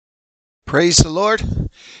Praise the Lord.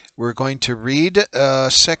 We're going to read 2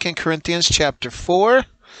 Corinthians chapter 4,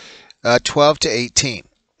 12 to 18.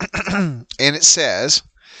 And it says,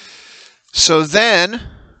 So then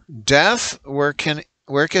death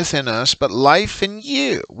worketh in us, but life in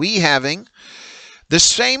you, we having the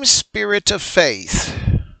same spirit of faith,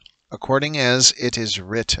 according as it is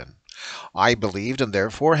written, I believed, and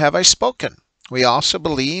therefore have I spoken. We also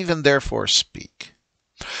believe, and therefore speak,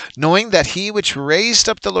 knowing that he which raised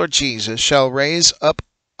up the Lord Jesus shall raise up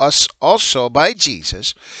us also by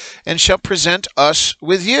Jesus, and shall present us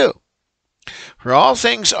with you. For all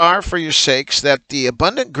things are for your sakes, that the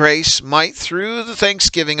abundant grace might through the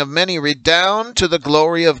thanksgiving of many redound to the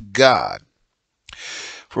glory of God.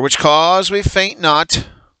 For which cause we faint not,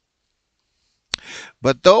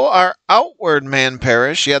 but though our outward man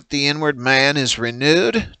perish, yet the inward man is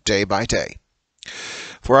renewed day by day.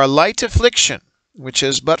 For our light affliction, which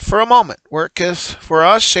is but for a moment, worketh for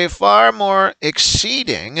us a far more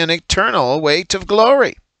exceeding and eternal weight of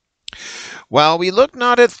glory. While we look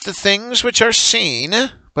not at the things which are seen,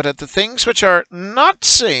 but at the things which are not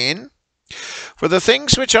seen. For the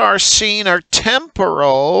things which are seen are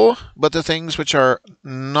temporal, but the things which are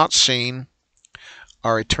not seen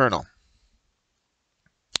are eternal.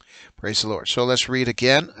 Praise the Lord. So let's read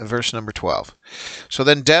again, verse number 12. So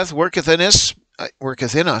then death worketh in us,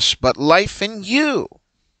 but life in you.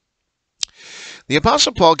 The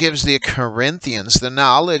Apostle Paul gives the Corinthians the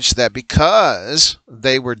knowledge that because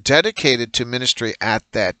they were dedicated to ministry at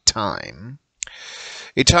that time,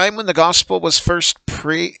 a time when the gospel was first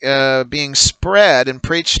being spread and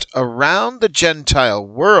preached around the Gentile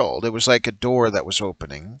world, it was like a door that was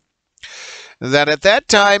opening, that at that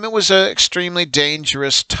time it was an extremely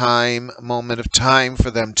dangerous moment of time for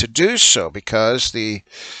them to do so, because the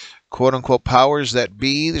quote-unquote powers that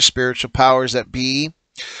be, the spiritual powers that be,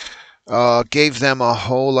 gave them a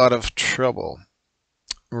whole lot of trouble,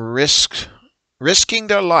 risking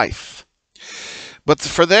their life. But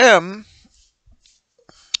for them,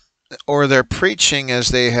 or their preaching as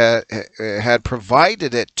they had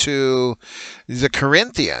provided it to the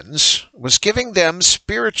Corinthians, was giving them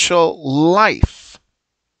spiritual life.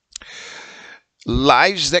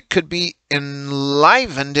 Lives that could be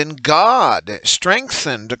enlivened in God,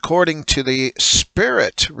 strengthened according to the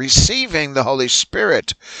Spirit, receiving the Holy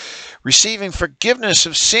Spirit, receiving forgiveness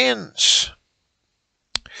of sins.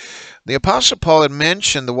 The Apostle Paul had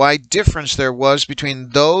mentioned the wide difference there was between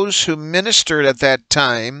those who ministered at that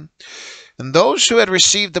time and those who had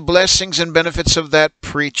received the blessings and benefits of that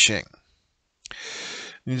preaching.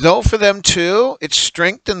 Though for them too, it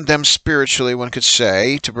strengthened them spiritually, one could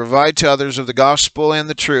say, to provide to others of the gospel and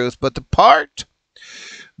the truth. But the part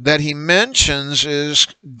that he mentions is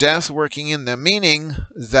death working in them, meaning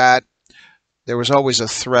that there was always a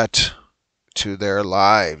threat to their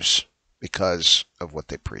lives because of what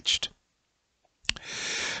they preached.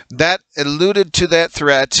 That alluded to that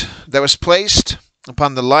threat that was placed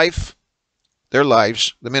upon their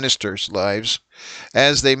lives, the ministers' lives,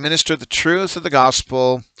 as they ministered the truth of the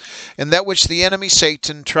gospel, and that which the enemy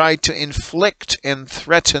Satan tried to inflict and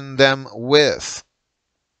threaten them with.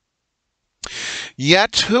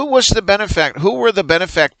 Yet, who were the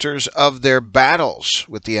benefactors of their battles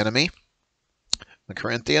with the enemy? The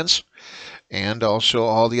Corinthians, and also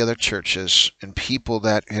all the other churches and people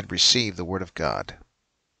that had received the word of God.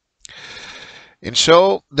 And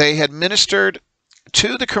so they had ministered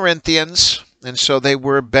to the Corinthians, and so they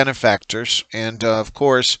were benefactors. And of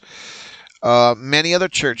course, many other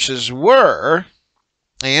churches were,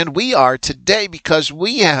 and we are today, because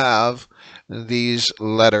we have these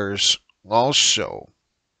letters also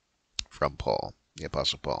from Paul, the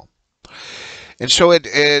Apostle Paul. And so it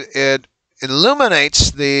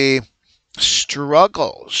illuminates the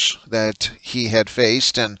struggles that he had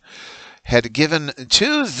faced and had given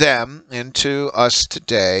to them and to us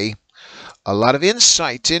today a lot of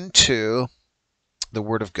insight into the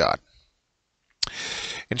Word of God.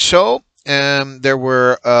 And so there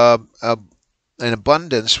were an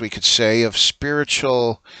abundance, we could say, of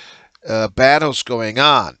spiritual battles going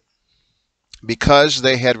on because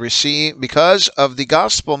they had received, because of the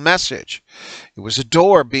gospel message. It was a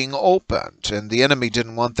door being opened, and the enemy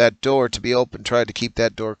didn't want that door to be open, tried to keep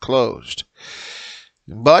that door closed.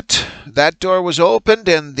 But that door was opened,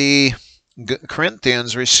 and the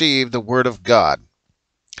Corinthians received the Word of God.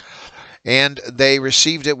 And they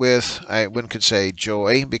received it with, one could say,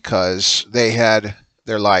 joy, because they had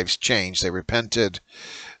their lives changed. They repented.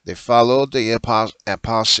 They followed the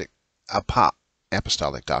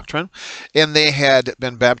apostolic doctrine, and they had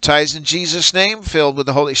been baptized in Jesus' name, filled with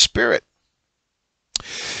the Holy Spirit.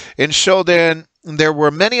 And so then there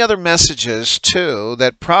were many other messages, too,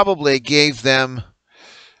 that probably gave them,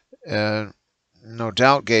 no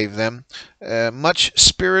doubt gave them, much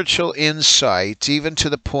spiritual insight, even to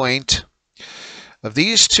the point of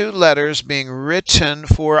these two letters being written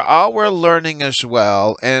for our learning as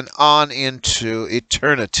well and on into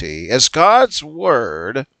eternity, as God's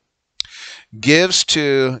word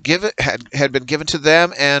had been given to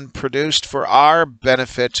them and produced for our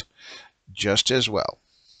benefit just as well.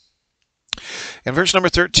 In verse number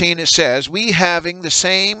 13 it says, "We having the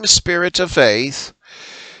same spirit of faith,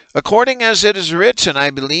 according as it is written,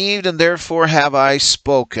 I believed and therefore have I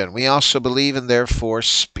spoken. We also believe and therefore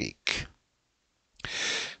speak."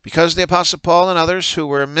 Because the Apostle Paul and others who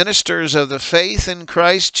were ministers of the faith in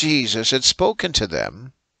Christ Jesus had spoken to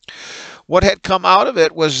them, what had come out of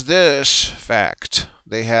it was this fact.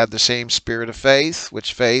 They had the same spirit of faith,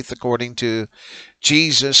 which faith, according to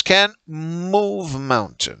Jesus, can move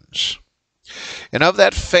mountains. And of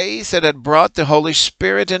that faith it had brought the Holy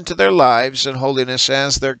Spirit into their lives and holiness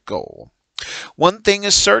as their goal. One thing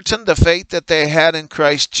is certain, the faith that they had in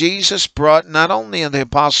Christ Jesus brought not only the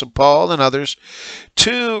Apostle Paul and others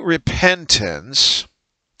to repentance,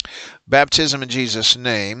 baptism in Jesus'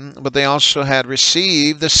 name, but they also had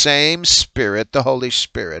received the same Spirit, the Holy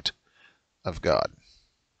Spirit of God.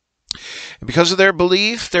 And because of their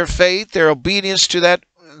belief, their faith, their obedience to that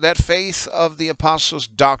faith of the apostles'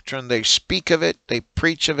 doctrine, they speak of it, they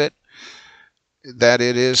preach of it, that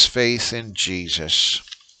it is faith in Jesus.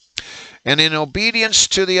 And in obedience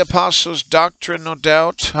to the apostles' doctrine, no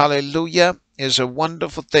doubt, hallelujah, is a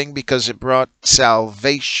wonderful thing because it brought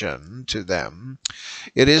salvation to them.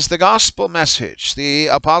 It is the gospel message. The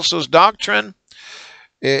apostles' doctrine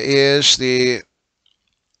is the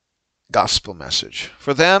gospel message.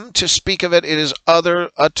 For them to speak of it, it is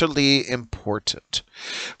utterly important.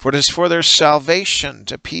 For it is for their salvation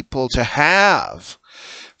to people to have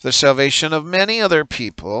the salvation of many other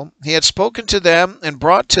people. He had spoken to them and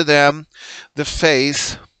brought to them the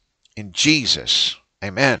faith in Jesus.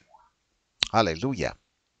 Amen. Hallelujah.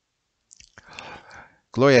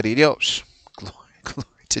 Gloria a Dios. Glory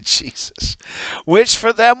to Jesus. Which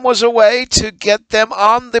for them was a way to get them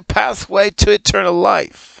on the pathway to eternal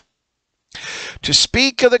life. To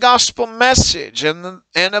speak of the gospel message and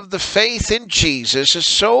of the faith in Jesus is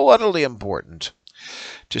so utterly important.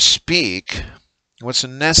 To speak what's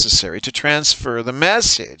necessary to transfer the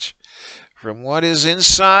message from what is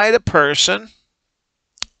inside a person,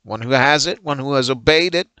 one who has it, one who has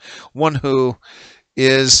obeyed it, one who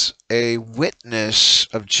is a witness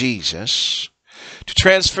of Jesus, to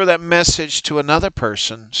transfer that message to another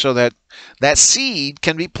person so that that seed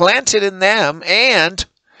can be planted in them and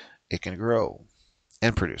it can grow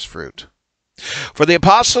and produce fruit. For the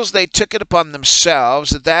apostles, they took it upon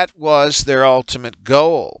themselves that was their ultimate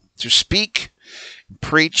goal, to speak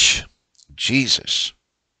preach Jesus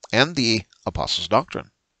and the apostles'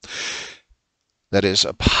 doctrine. That is,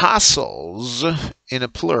 apostles in a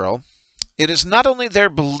plural. It is not only their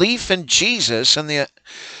belief in Jesus and the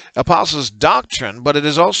apostles' doctrine, but it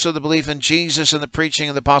is also the belief in Jesus and the preaching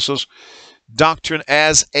of the apostles' doctrine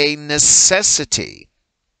as a necessity.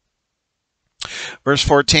 Verse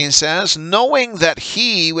 14 says, "Knowing that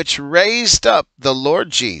he which raised up the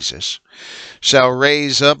Lord Jesus shall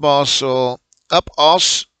raise up us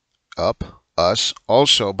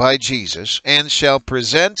also by Jesus, and shall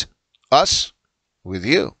present us with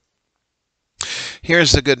you."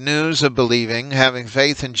 Here's the good news of believing, having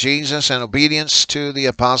faith in Jesus and obedience to the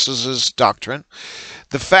apostles' doctrine.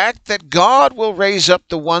 The fact that God will raise up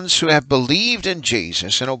the ones who have believed in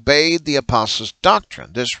Jesus and obeyed the apostles'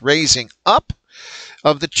 doctrine. This raising up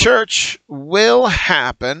of the church will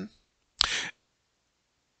happen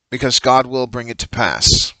because God will bring it to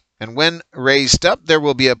pass. And when raised up, there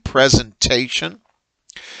will be a presentation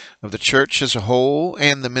of the church as a whole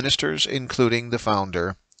and the ministers, including the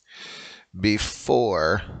founder,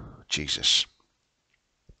 before Jesus.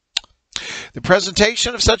 The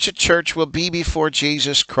presentation of such a church will be before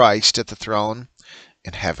Jesus Christ at the throne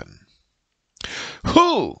in heaven.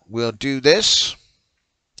 Who will do this?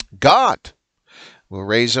 God will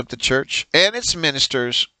raise up the church and its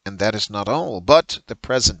ministers, and that is not all, but the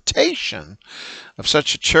presentation of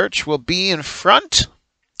such a church will be in front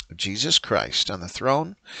of Jesus Christ on the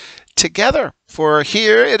throne together. For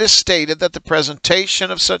here it is stated that the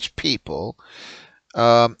presentation of such people,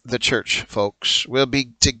 the church folks, will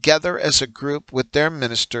be together as a group with their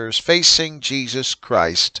ministers facing Jesus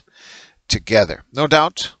Christ together. No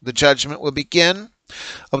doubt the judgment will begin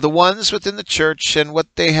of the ones within the church and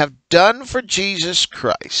what they have done for Jesus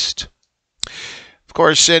Christ. Of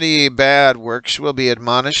course, any bad works will be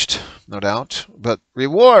admonished, no doubt, but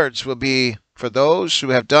rewards will be for those who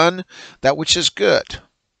have done that which is good,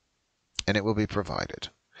 and it will be provided.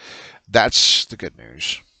 That's the good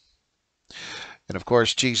news. And of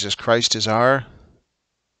course, Jesus Christ is our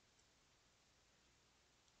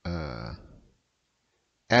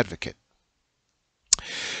advocate.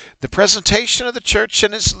 The presentation of the church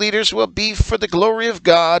and its leaders will be for the glory of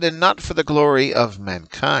God and not for the glory of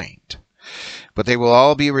mankind. But they will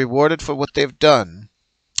all be rewarded for what they've done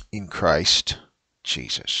in Christ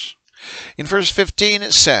Jesus. In verse 15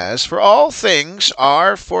 it says, "For all things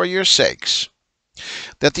are for your sakes,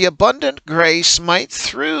 that the abundant grace might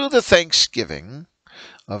through the thanksgiving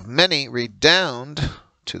of many redound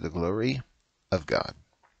to the glory of God."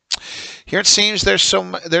 Here it seems there's so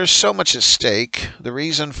much at stake. The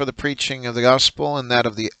reason for the preaching of the gospel and that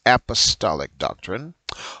of the apostolic doctrine,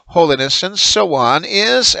 holiness, and so on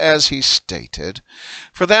is, as he stated,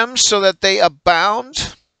 for them so that they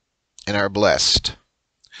abound and are blessed.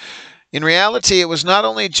 In reality, it was not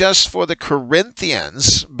only just for the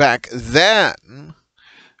Corinthians back then,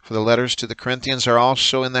 for the letters to the Corinthians are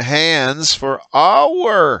also in the hands for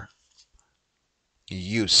our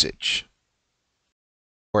usage.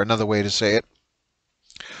 Or another way to say it,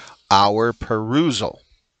 our perusal,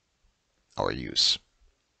 our use.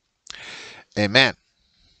 Amen.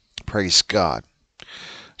 Praise God.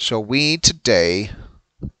 So we today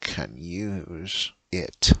can use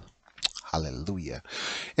it. Hallelujah.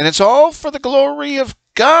 And it's all for the glory of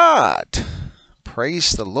God.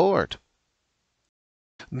 Praise the Lord.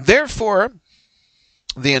 Therefore,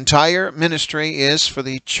 the entire ministry is for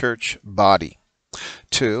the church body.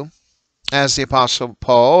 2. As the Apostle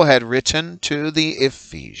Paul had written to the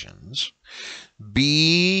Ephesians,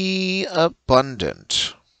 be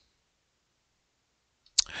abundant.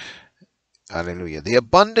 Hallelujah. The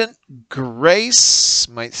abundant grace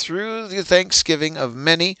might through the thanksgiving of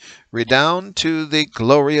many redound to the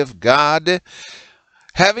glory of God.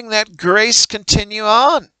 Having that grace continue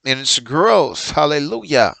on in its growth.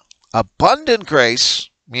 Hallelujah. Abundant grace,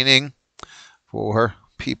 meaning for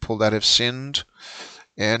people that have sinned,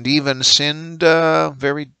 and even sinned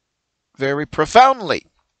very, very profoundly.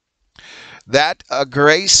 That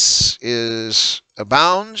grace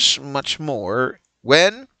abounds much more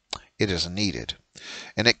when it is needed.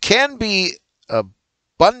 And it can be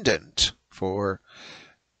abundant for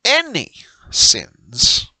any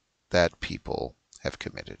sins that people have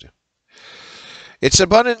committed. It's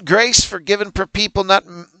abundant grace forgiven for people.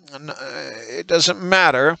 It doesn't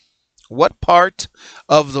matter what part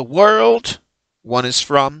of the world one is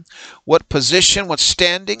from, what position, what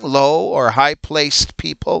standing, low or high-placed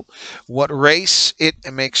people, what race,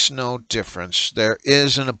 it makes no difference. There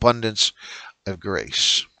is an abundance of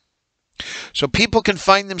grace. So people can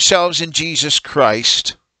find themselves in Jesus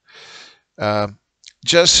Christ. They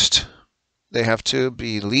have to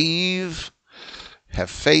believe, have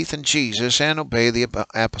faith in Jesus, and obey the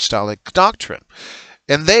apostolic doctrine.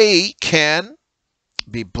 And they can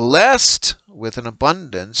be blessed with an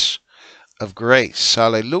abundance of grace.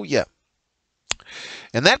 Hallelujah.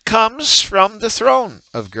 And that comes from the throne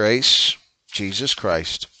of grace, Jesus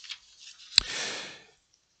Christ.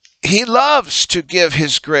 He loves to give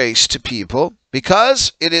his grace to people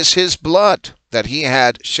because it is his blood that he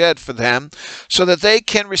had shed for them so that they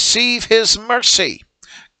can receive his mercy,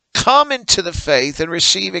 come into the faith, and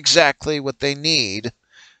receive exactly what they need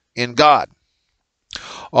in God.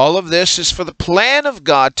 All of this is for the plan of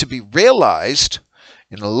God to be realized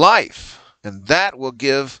in life, and that will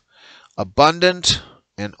give abundant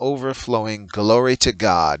and overflowing glory to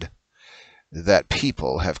God that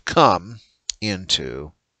people have come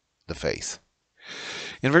into the faith.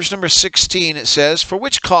 In verse number 16 it says, "For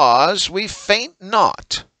which cause we faint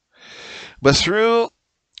not, but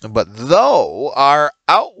though our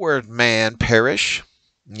outward man perish,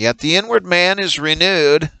 yet the inward man is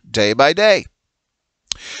renewed day by day."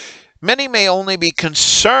 Many may only be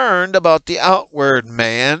concerned about the outward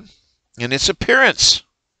man and its appearance,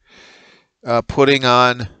 putting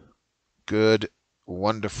on good,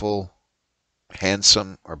 wonderful,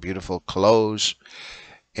 handsome, or beautiful clothes,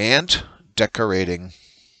 and decorating,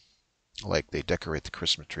 like they decorate the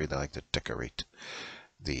Christmas tree, they like to decorate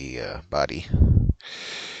the body.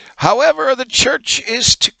 However, the church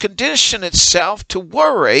is to condition itself to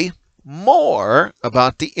worry more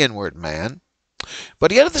about the inward man,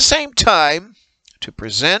 but yet at the same time to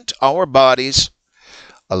present our bodies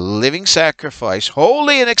a living sacrifice,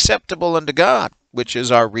 holy and acceptable unto God, which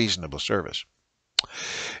is our reasonable service.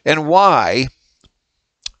 And why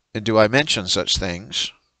do I mention such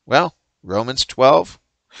things? Well, Romans 12,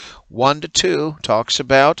 1-2 talks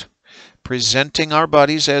about presenting our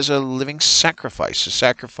bodies as a living sacrifice, a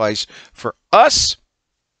sacrifice for us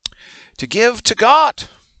to give to God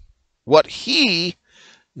what He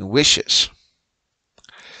wishes.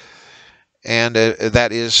 And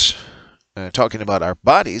that is talking about our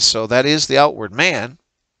bodies, so that is the outward man,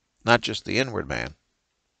 not just the inward man,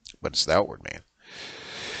 but it's the outward man.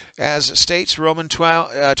 As it states, Romans 12,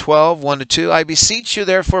 1-2, I beseech you,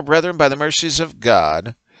 therefore, brethren, by the mercies of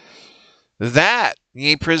God, that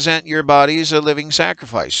ye present your bodies a living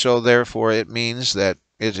sacrifice. So, therefore, it means that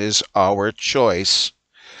it is our choice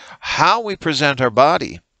how we present our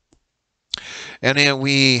body. And then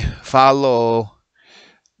we follow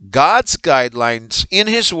God's guidelines in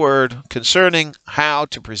His Word concerning how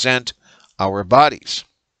to present our bodies.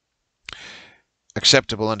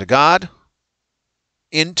 Acceptable unto God,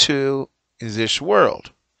 into this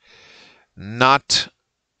world. Not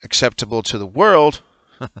acceptable to the world,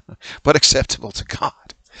 but acceptable to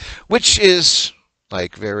God, which is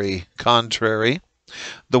like very contrary.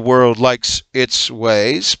 The world likes its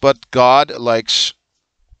ways, but God likes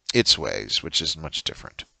its ways, which is much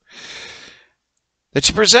different. That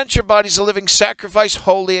you present your bodies a living sacrifice,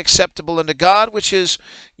 wholly acceptable unto God, which is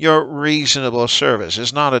your reasonable service.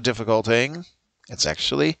 It's not a difficult thing. It's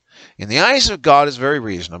actually, in the eyes of God, is very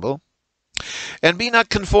reasonable. And be not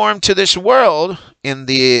conformed to this world in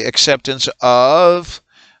the acceptance of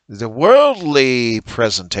the worldly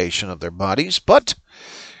presentation of their bodies, but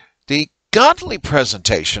the godly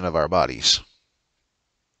presentation of our bodies.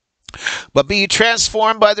 But be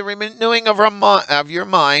transformed by the renewing of your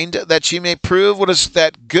mind, that ye may prove what is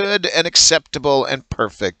that good and acceptable and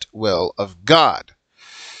perfect will of God.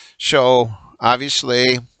 So,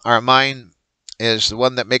 obviously, our mind is the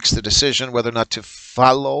one that makes the decision whether or not to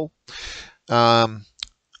follow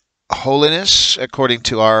holiness according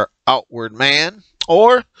to our outward man,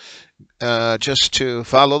 or just to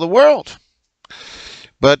follow the world.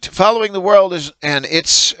 But following the world and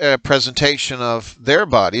its presentation of their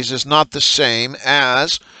bodies is not the same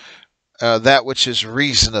as that which is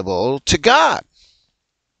reasonable to God.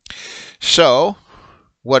 So,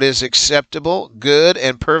 what is acceptable, good,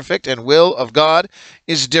 and perfect, and will of God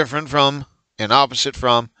is different from and opposite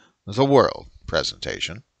from the world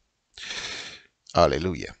presentation.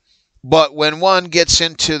 Hallelujah. But when one gets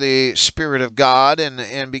into the Spirit of God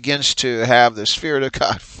and begins to have the Spirit of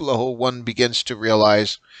God flow, one begins to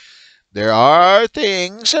realize there are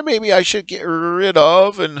things that maybe I should get rid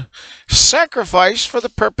of and sacrifice for the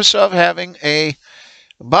purpose of having a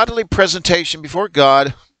bodily presentation before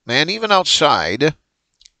God, and even outside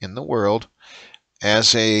in the world,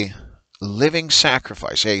 as a living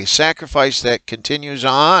sacrifice, a sacrifice that continues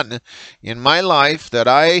on in my life that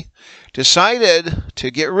I decided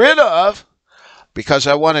to get rid of because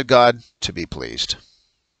I wanted God to be pleased,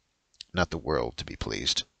 not the world to be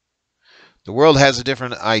pleased. The world has a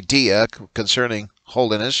different idea concerning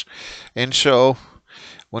holiness, and so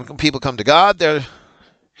when people come to God, they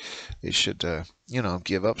should,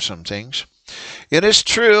 give up some things. It is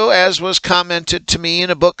true, as was commented to me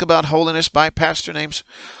in a book about holiness by a pastor named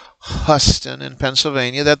Huston in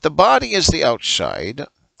Pennsylvania, that the body is the outside.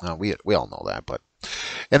 We all know that,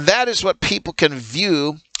 and that is what people can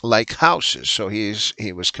view like houses. So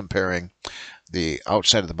he was comparing the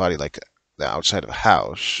outside of the body like the outside of a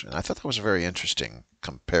house, and I thought that was a very interesting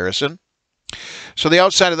comparison. So the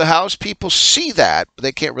outside of the house, people see that, but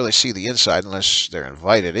they can't really see the inside unless they're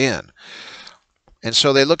invited in. And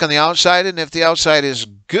so they look on the outside, and if the outside is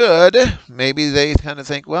good, maybe they kind of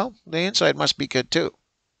think, well, the inside must be good too.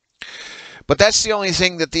 But that's the only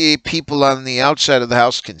thing that the people on the outside of the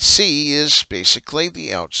house can see, is basically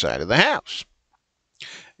the outside of the house.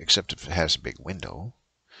 Except if it has a big window,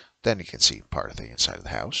 then you can see part of the inside of the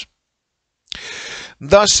house.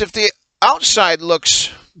 Thus, if the outside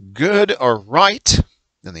looks good or right,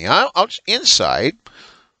 then the inside,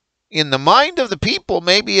 in the mind of the people,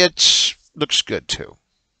 maybe it looks good too.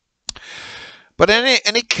 But in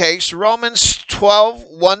any case, Romans 12,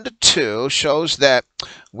 1-2 shows that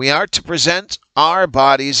we are to present our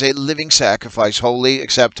bodies a living sacrifice, wholly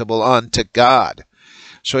acceptable unto God.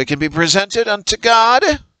 So it can be presented unto God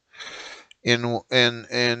in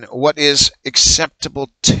what is acceptable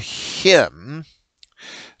to Him,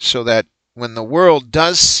 so that when the world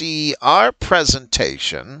does see our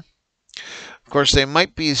presentation, of course, they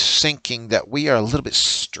might be thinking that we are a little bit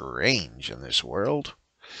strange in this world,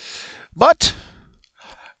 but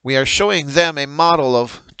we are showing them a model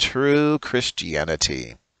of true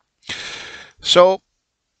Christianity. So,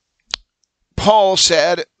 Paul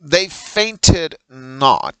said, they fainted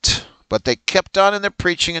not, but they kept on in their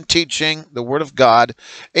preaching and teaching the Word of God.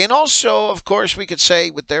 And also, of course, we could say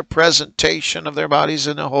with their presentation of their bodies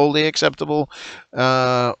in a wholly acceptable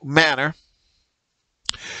manner.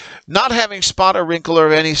 not having spot or wrinkle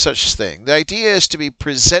or any such thing. The idea is to be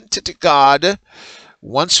presented to God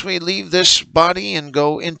once we leave this body and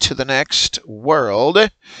go into the next world,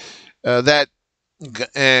 that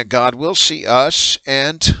God will see us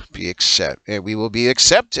and we will be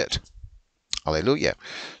accepted. Hallelujah.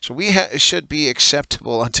 So we should be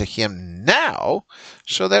acceptable unto him now,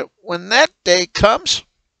 so that when that day comes,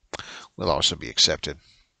 we'll also be accepted.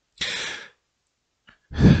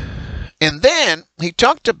 And then he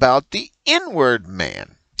talked about the inward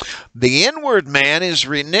man. The inward man is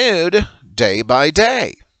renewed day by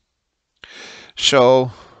day.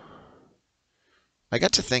 So I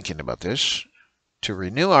got to thinking about this, to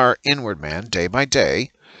renew our inward man day by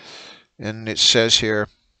day. And it says here,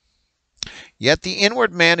 yet the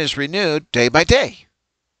inward man is renewed day by day.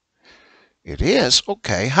 It is?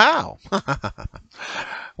 Okay, how?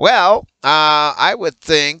 Well, I would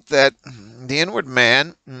think that the inward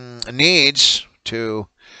man needs to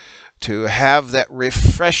have that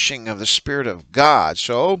refreshing of the Spirit of God.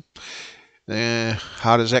 So,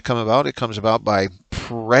 how does that come about? It comes about by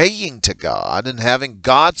praying to God and having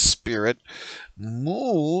God's Spirit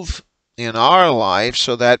move in our life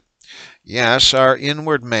so that, yes, our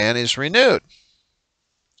inward man is renewed.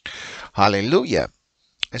 Hallelujah.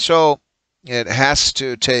 And so it has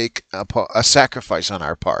to take a sacrifice on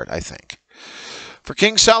our part, I think. For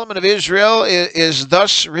King Solomon of Israel is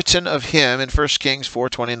thus written of him in 1 Kings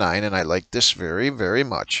 4:29, and I like this very, very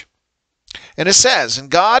much. And it says, and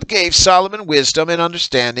God gave Solomon wisdom and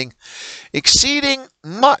understanding, exceeding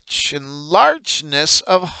much in largeness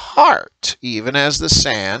of heart, even as the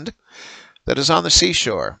sand that is on the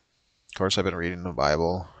seashore. Of course, I've been reading the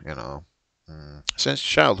Bible, since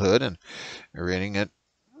childhood, and reading it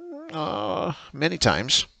many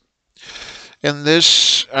times. And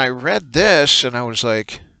this, I read this, and I was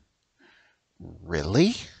like,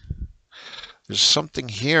 really? There's something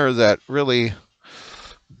here that really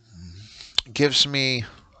gave me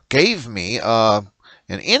an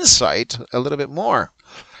insight a little bit more.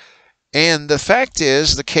 And the fact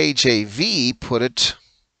is, the KJV put it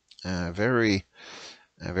very,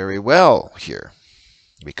 very well here,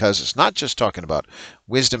 because it's not just talking about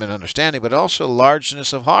wisdom and understanding, but also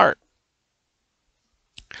largeness of heart.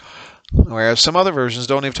 Whereas some other versions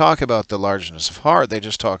don't even talk about the largeness of heart. They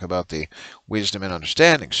just talk about the wisdom and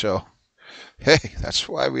understanding. So, hey, that's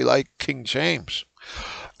why we like King James.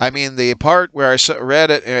 I mean, the part where I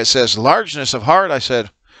read it and it says largeness of heart, I said,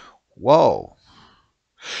 whoa.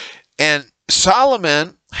 And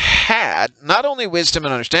Solomon had not only wisdom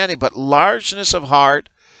and understanding, but largeness of heart,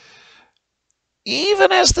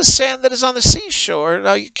 even as the sand that is on the seashore.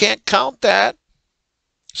 Now, you can't count that.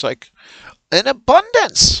 It's like in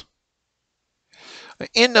abundance.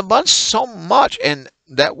 In abundance, so much. And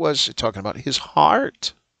that was talking about his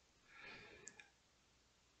heart.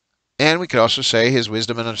 And we could also say his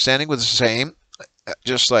wisdom and understanding was the same,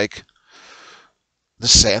 just like the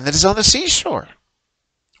sand that is on the seashore.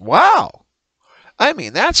 Wow. I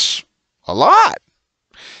mean, that's a lot.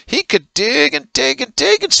 He could dig and dig and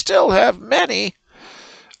dig and still have many,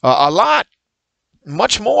 a lot,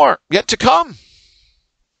 much more yet to come.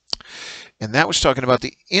 And that was talking about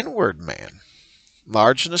the inward man.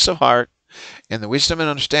 Largeness of heart and the wisdom and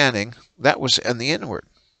understanding, that was in the inward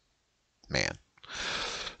man.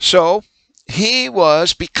 So he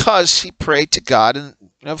was, because he prayed to God, and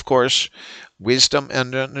of course, wisdom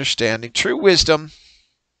and understanding, true wisdom,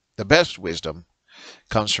 the best wisdom,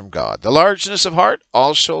 comes from God. The largeness of heart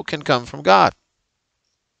also can come from God.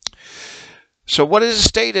 So what is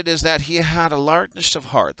stated is that he had a largeness of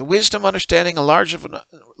heart. The wisdom, understanding, and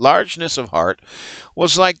largeness of heart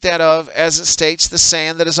was like that of, as it states, the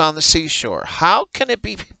sand that is on the seashore. How can it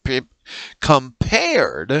be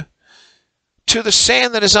compared to the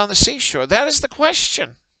sand that is on the seashore? That is the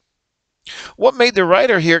question. What made the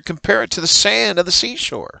writer here compare it to the sand of the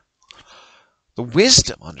seashore? The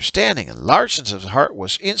wisdom, understanding, and largeness of the heart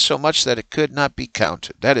was in so much that it could not be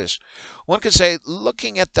counted. That is, one could say,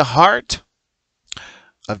 looking at the heart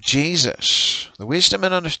of Jesus, the wisdom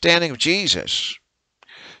and understanding of Jesus,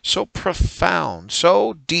 so profound,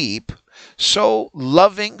 so deep, so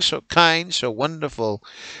loving, so kind, so wonderful,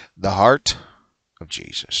 the heart of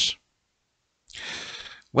Jesus.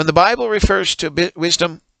 When the Bible refers to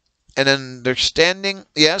wisdom and understanding,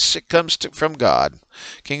 yes, it comes from God.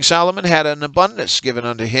 King Solomon had an abundance given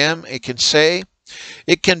unto him. It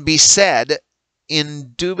can be said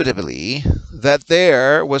indubitably that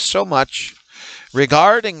there was so much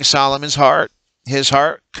regarding Solomon's heart. His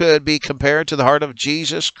heart could be compared to the heart of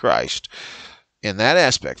Jesus Christ in that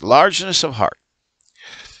aspect, largeness of heart,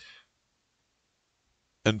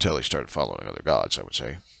 until he started following other gods, I would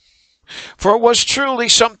say. For it was truly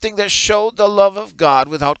something that showed the love of God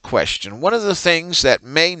without question. One of the things that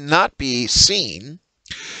may not be seen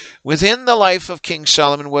within the life of King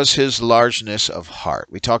Solomon was his largeness of heart.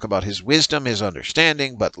 We talk about his wisdom, his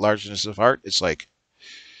understanding, but largeness of heart, it's like,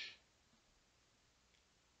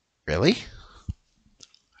 really?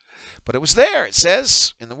 But it was there, it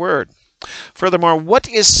says in the Word. Furthermore, what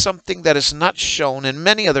is something that is not shown in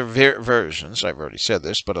many other versions, I've already said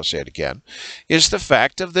this, but I'll say it again, is the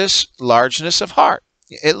fact of this largeness of heart.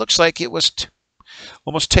 It looks like it was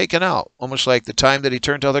almost taken out, almost like the time that he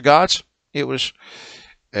turned to other gods, it was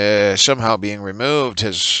somehow being removed,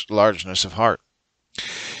 his largeness of heart.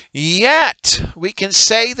 Yet, we can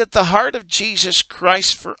say that the heart of Jesus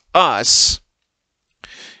Christ for us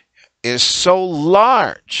is so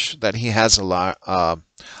large that he has an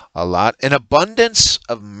abundance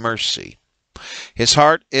of mercy. His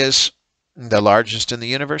heart is the largest in the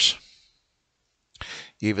universe,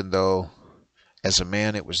 even though as a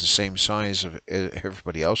man it was the same size of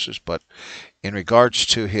everybody else's, but in regards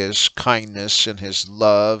to his kindness and his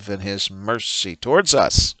love and his mercy towards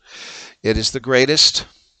us, it is the greatest,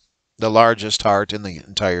 the largest heart in the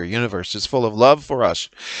entire universe. It's full of love for us.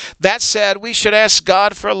 That said, we should ask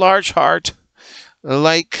God for a large heart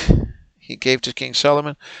like he gave to King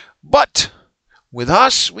Solomon. But with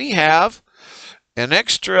us, we have an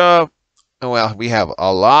extra, well, we have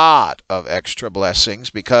a lot of extra blessings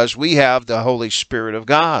because we have the Holy Spirit of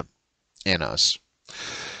God in us.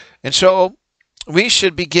 And so we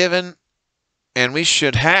should be given and we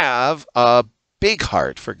should have a big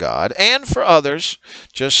heart for God and for others,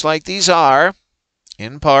 just like these are,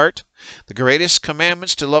 in part, the greatest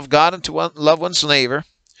commandments to love God and to love one's neighbor.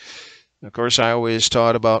 Of course, I always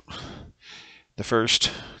taught about the first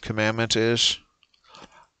commandment is,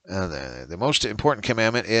 the most important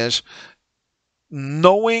commandment is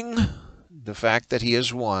knowing the fact that he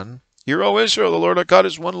is one. Hear, O Israel, the Lord our God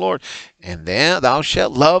is one Lord. And then thou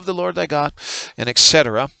shalt love the Lord thy God, and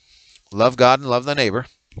etc. Love God and love thy neighbor.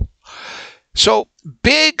 So,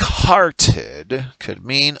 big-hearted could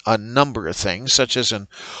mean a number of things, such as an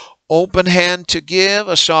open hand to give,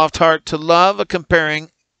 a soft heart to love, a caring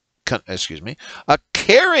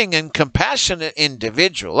and compassionate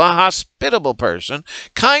individual, a hospitable person,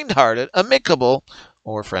 kind-hearted, amicable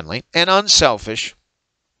or friendly, and unselfish.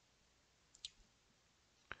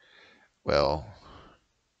 Well,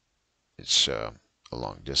 it's a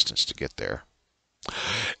long distance to get there.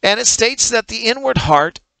 And it states that the inward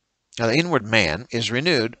heart, the inward man, is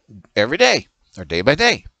renewed every day, or day by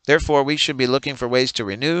day. Therefore, we should be looking for ways to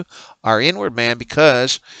renew our inward man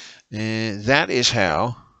because that is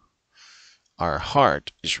how our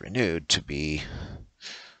heart is renewed to be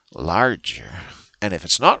larger. And if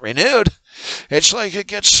it's not renewed, it's like it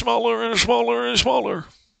gets smaller and smaller and smaller.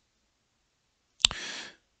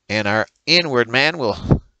 And our inward man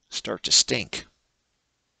will start to stink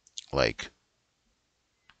like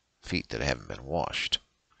feet that haven't been washed.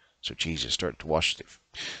 So Jesus started to wash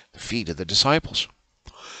the feet of the disciples.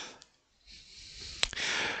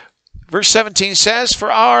 Verse 17 says,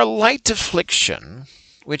 "For our light affliction,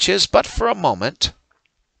 which is but for a moment,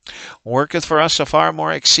 worketh for us a far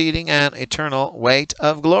more exceeding and eternal weight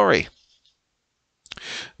of glory."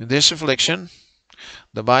 This affliction,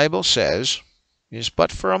 the Bible says, is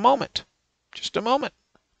but for a moment. Just a moment.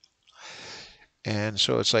 And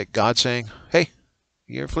so it's like God saying, hey,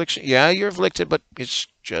 your affliction, yeah, you're afflicted, but it's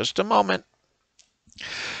just a moment.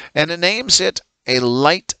 And it names it a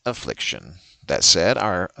light affliction. That said,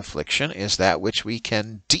 our affliction is that which we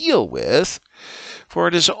can deal with, for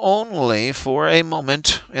it is only for a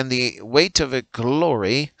moment, and the weight of it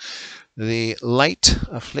glory, the light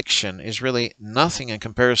affliction, is really nothing in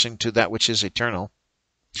comparison to that which is eternal.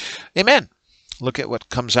 Amen. Look at what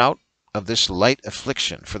comes out of this light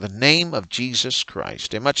affliction for the name of Jesus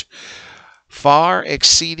Christ. A much far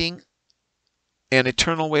exceeding and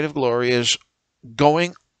eternal weight of glory is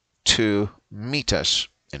going to meet us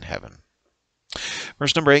in heaven.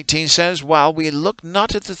 Verse number 18 says, "While we look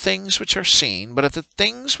not at the things which are seen, but at the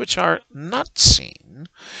things which are not seen.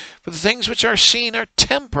 For the things which are seen are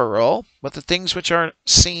temporal, but the things which are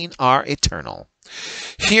seen are eternal."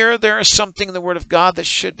 Here there is something in the Word of God that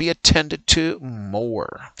should be attended to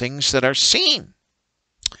more. Things that are seen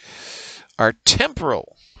are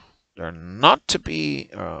temporal. They're not to be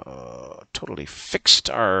totally fixed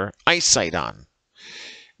our eyesight on.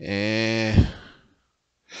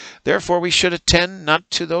 Therefore, we should attend not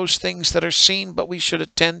to those things that are seen, but we should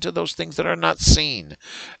attend to those things that are not seen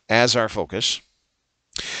as our focus.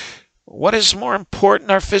 What is more important,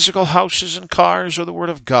 our physical houses and cars, or the Word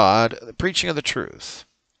of God, the preaching of the truth?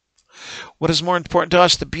 What is more important to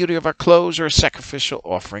us, the beauty of our clothes or a sacrificial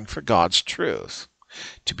offering for God's truth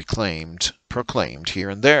to be proclaimed here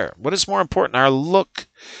and there? What is more important, our look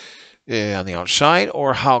on the outside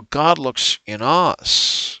or how God looks in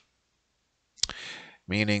us?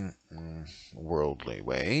 Meaning worldly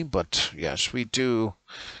way, but yes, we do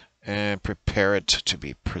prepare it to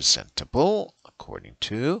be presentable according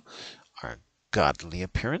to our godly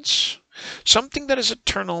appearance. Something that is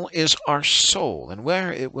eternal is our soul and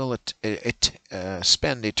where it will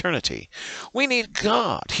spend eternity. We need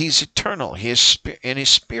God. He's eternal. And His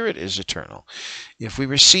Spirit is eternal. If we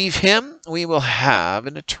receive Him, we will have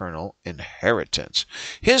an eternal inheritance.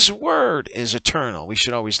 His Word is eternal. We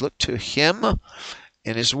should always look to Him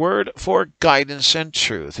and His Word for guidance and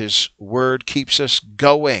truth. His Word keeps us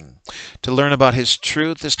going. To learn about His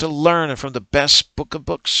truth is to learn from the best book of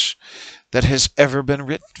books that has ever been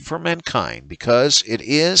written for mankind, because it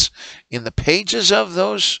is in the pages of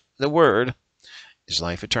the Word is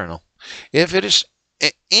life eternal. In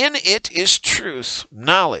it is truth,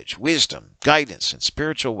 knowledge, wisdom, guidance, and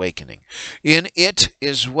spiritual awakening. In it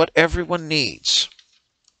is what everyone needs.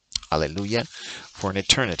 Hallelujah. For an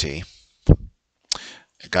eternity.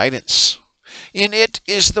 Guidance. In it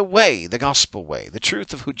is the way, the gospel way, the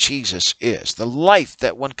truth of who Jesus is, the life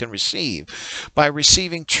that one can receive by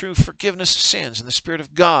receiving true forgiveness of sins in the Spirit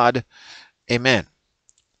of God. Amen.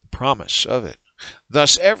 The promise of it.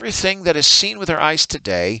 Thus, everything that is seen with our eyes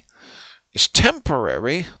today is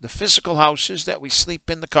temporary. The physical houses that we sleep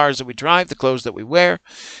in, the cars that we drive, the clothes that we wear,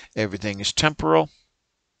 everything is temporal,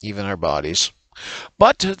 even our bodies.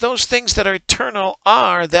 But those things that are eternal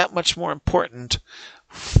are that much more important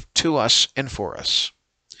to us and for us.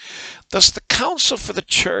 Thus, the counsel for the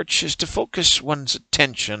church is to focus one's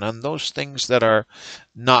attention on those things that are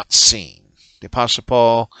not seen. The Apostle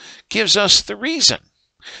Paul gives us the reason.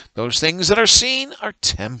 Those things that are seen are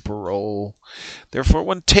temporal. Therefore,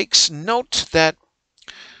 one takes note that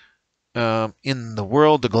in the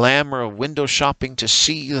world, the glamour of window shopping to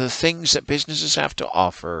see the things that businesses have to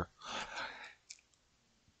offer,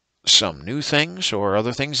 some new things or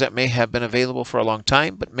other things that may have been available for a long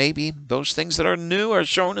time, but maybe those things that are new are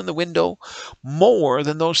shown in the window more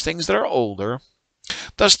than those things that are older.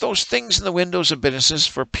 Thus, those things in the windows of businesses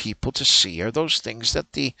for people to see are those things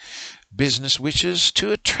that the business wishes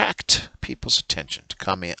to attract people's attention, to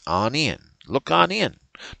come on in, look on in,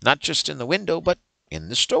 not just in the window, but in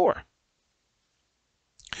the store.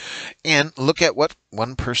 And look at what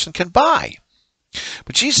one person can buy.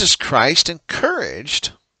 But Jesus Christ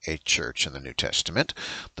encouraged a church in the New Testament,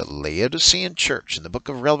 the Laodicean church in the book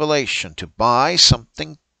of Revelation, to buy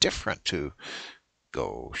something different, to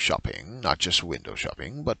go shopping, not just window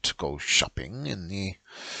shopping, but to go shopping in the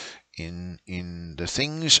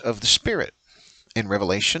things of the Spirit. In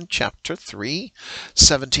Revelation chapter 3,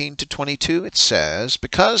 17 to 22, it says,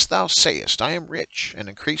 "Because thou sayest, I am rich, and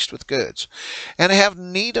increased with goods, and have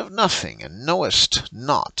need of nothing, and knowest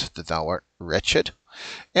not that thou art wretched,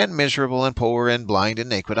 and miserable, and poor, and blind, and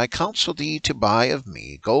naked, I counsel thee to buy of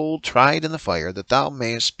me gold tried in the fire, that thou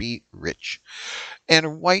mayest be rich,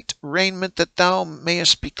 and white raiment, that thou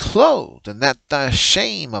mayest be clothed, and that the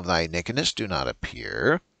shame of thy nakedness do not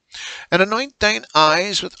appear. And anoint thine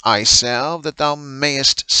eyes with eye salve, that thou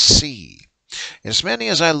mayest see. As many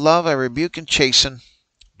as I love, I rebuke and chasten.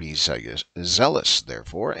 Be zealous,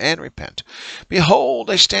 therefore, and repent. Behold,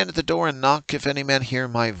 I stand at the door and knock. If any man hear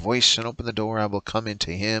my voice and open the door, I will come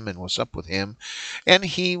into him, and will sup with him, and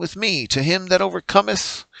he with me. To him that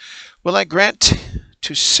overcometh will I grant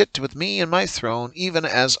to sit with me in my throne, even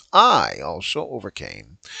as I also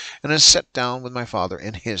overcame, and am set down with my Father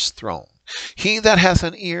in his throne. He that hath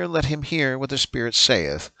an ear, let him hear what the Spirit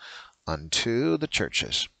saith unto the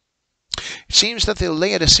churches." It seems that the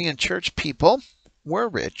Laodicean church people were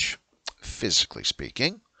rich, physically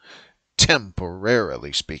speaking,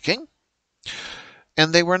 temporarily speaking,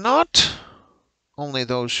 and they were not only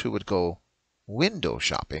those who would go window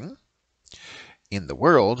shopping in the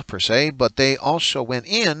world, per se, but they also went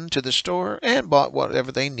into the store and bought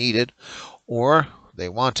whatever they needed or they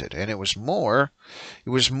wanted. And it was more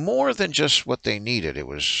than just what they needed. It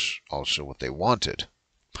was also what they wanted.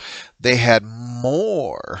 They had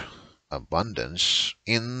more abundance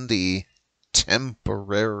in the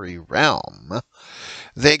temporary realm.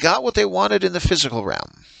 They got what they wanted in the physical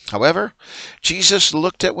realm. However, Jesus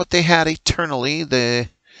looked at what they had eternally, the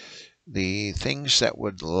things that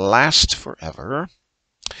would last forever,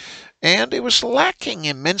 and it was lacking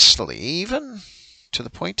immensely, even to the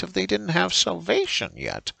point of they didn't have salvation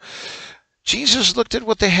yet. Jesus looked at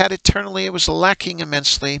what they had eternally. It was lacking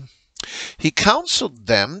immensely. He counseled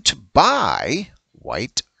them to buy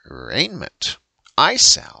white raiment, eye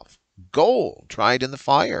salve, gold tried in the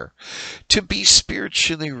fire, to be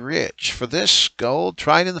spiritually rich. For this gold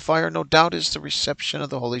tried in the fire, no doubt, is the reception of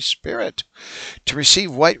the Holy Spirit. To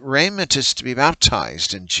receive white raiment is to be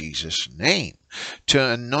baptized in Jesus' name. To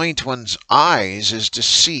anoint one's eyes is to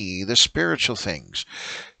see the spiritual things.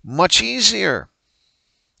 Much easier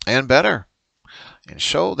and better. And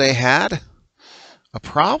so they had a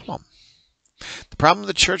problem. The problem of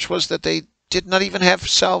the church was that they did not even have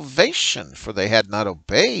salvation, for they had not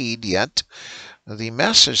obeyed yet the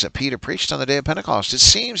message that Peter preached on the day of Pentecost. It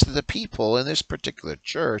seems that the people in this particular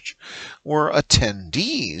church were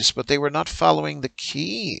attendees, but they were not following the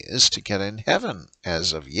keys to get in heaven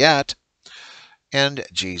as of yet, and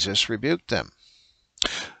Jesus rebuked them.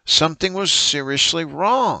 Something was seriously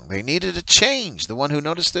wrong. They needed a change. The one who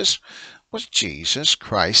noticed this was Jesus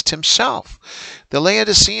Christ himself. The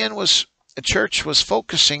Laodicean church was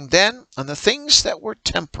focusing then on the things that were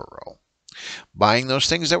temporal, buying those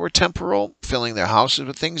things that were temporal, filling their houses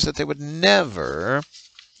with things that they would never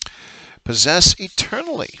possess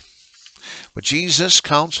eternally. But Jesus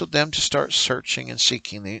counseled them to start searching and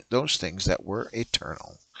seeking those things that were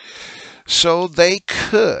eternal, so they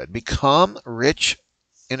could become rich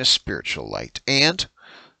in a spiritual light and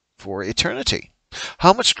for eternity.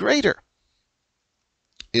 How much greater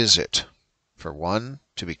is it for one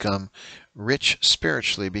to become rich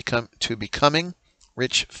spiritually, to becoming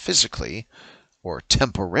rich physically or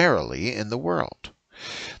temporarily in the world?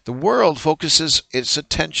 The world focuses its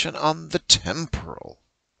attention on the temporal,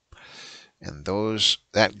 and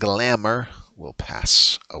that glamour will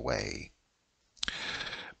pass away.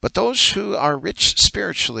 But those who are rich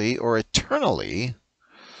spiritually or eternally,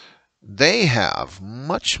 they have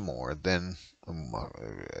much more than,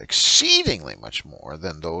 exceedingly much more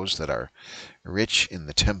than those that are rich in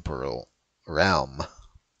the temporal realm,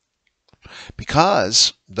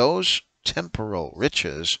 because those temporal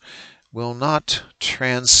riches will not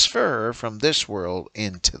transfer from this world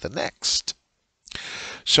into the next.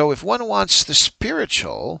 So if one wants the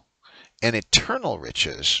spiritual and eternal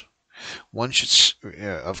riches, one should,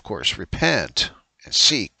 of course, repent and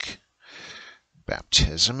seek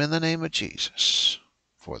baptism in the name of Jesus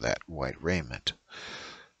for that white raiment,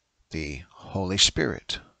 the Holy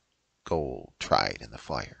Spirit, gold tried in the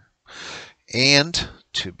fire, and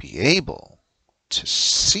to be able to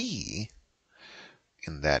see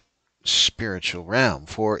in that spiritual realm.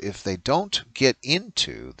 For if they don't get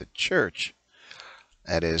into the church,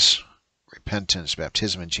 that is, repentance,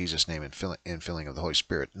 baptism in Jesus' name, and filling of the Holy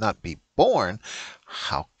Spirit, not be born,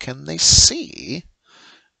 how can they see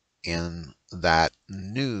in that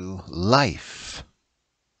new life?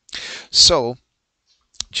 So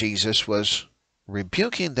Jesus was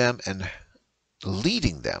rebuking them and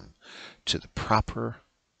leading them to the proper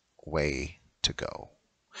way to go.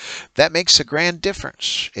 That makes a grand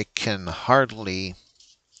difference. It can hardly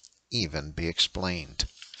even be explained,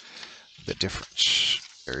 the difference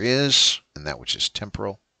there is in that which is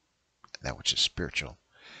temporal and that which is spiritual,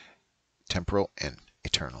 temporal and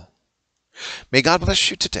eternal. May God bless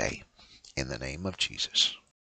you today in the name of Jesus.